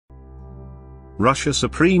Russia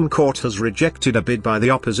Supreme Court has rejected a bid by the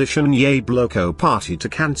opposition Yabloko party to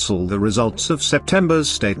cancel the results of September's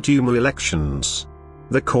State Duma elections.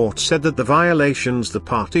 The court said that the violations the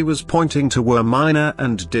party was pointing to were minor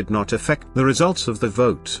and did not affect the results of the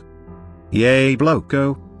vote.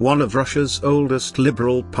 Yabloko, one of Russia's oldest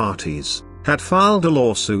liberal parties, had filed a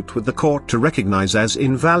lawsuit with the court to recognize as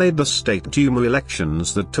invalid the State Duma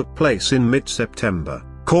elections that took place in mid-September,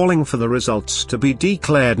 calling for the results to be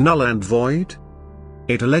declared null and void.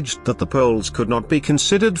 It alleged that the polls could not be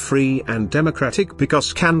considered free and democratic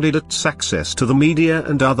because candidates' access to the media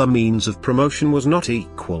and other means of promotion was not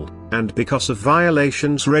equal, and because of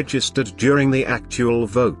violations registered during the actual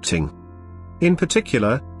voting. In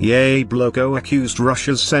particular, Yabloko accused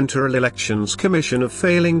Russia's Central Elections Commission of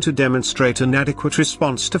failing to demonstrate an adequate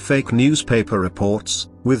response to fake newspaper reports,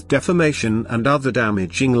 with defamation and other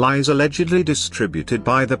damaging lies allegedly distributed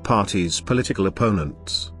by the party's political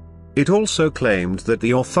opponents. It also claimed that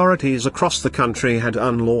the authorities across the country had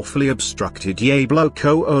unlawfully obstructed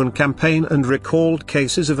Yabloko's own campaign and recalled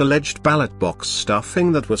cases of alleged ballot box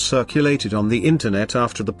stuffing that were circulated on the internet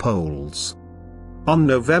after the polls. On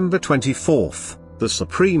November 24, the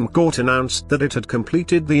Supreme Court announced that it had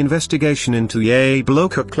completed the investigation into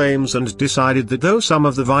Yabloko claims and decided that though some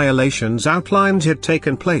of the violations outlined had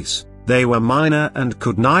taken place, they were minor and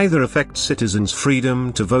could neither affect citizens'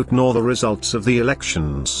 freedom to vote nor the results of the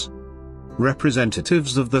elections.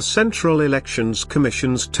 Representatives of the Central Elections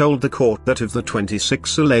Commissions told the court that of the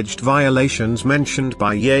 26 alleged violations mentioned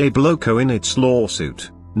by Yabloko in its lawsuit,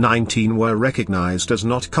 19 were recognized as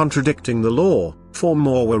not contradicting the law, 4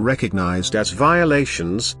 more were recognized as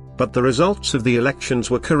violations, but the results of the elections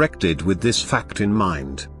were corrected with this fact in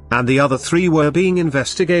mind, and the other 3 were being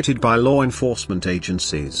investigated by law enforcement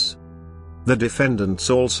agencies. The defendants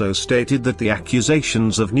also stated that the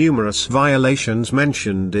accusations of numerous violations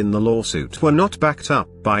mentioned in the lawsuit were not backed up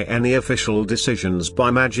by any official decisions by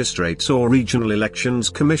magistrates or regional elections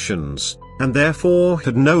commissions, and therefore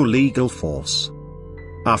had no legal force.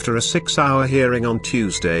 After a 6-hour hearing on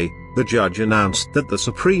Tuesday, the judge announced that the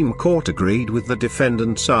Supreme Court agreed with the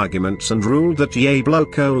defendants' arguments and ruled that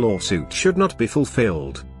Yabloko lawsuit should not be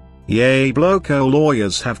fulfilled. Yabloko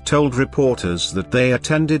lawyers have told reporters that they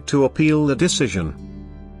intended to appeal the decision.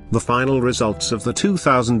 The final results of the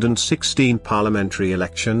 2016 parliamentary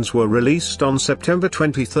elections were released on September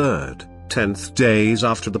 23, 10 days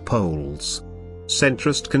after the polls.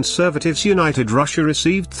 Centrist Conservatives United Russia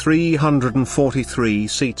received 343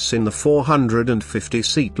 seats in the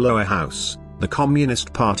 450-seat lower house, the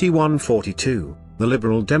Communist Party won 42, the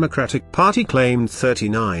Liberal Democratic Party claimed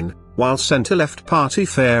 39, while centre-left party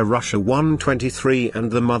Fair Russia won 23 and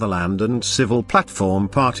the Motherland and Civil Platform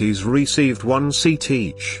parties received 1 seat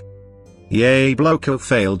each. Yabloko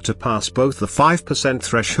failed to pass both the 5%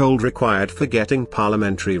 threshold required for getting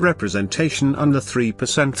parliamentary representation and the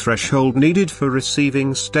 3% threshold needed for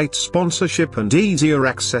receiving state sponsorship and easier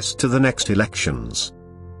access to the next elections.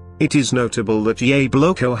 It is notable that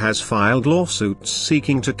Yabloko has filed lawsuits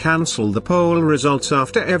seeking to cancel the poll results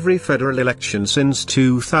after every federal election since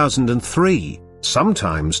 2003,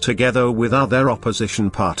 sometimes together with other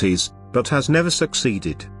opposition parties, but has never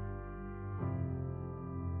succeeded.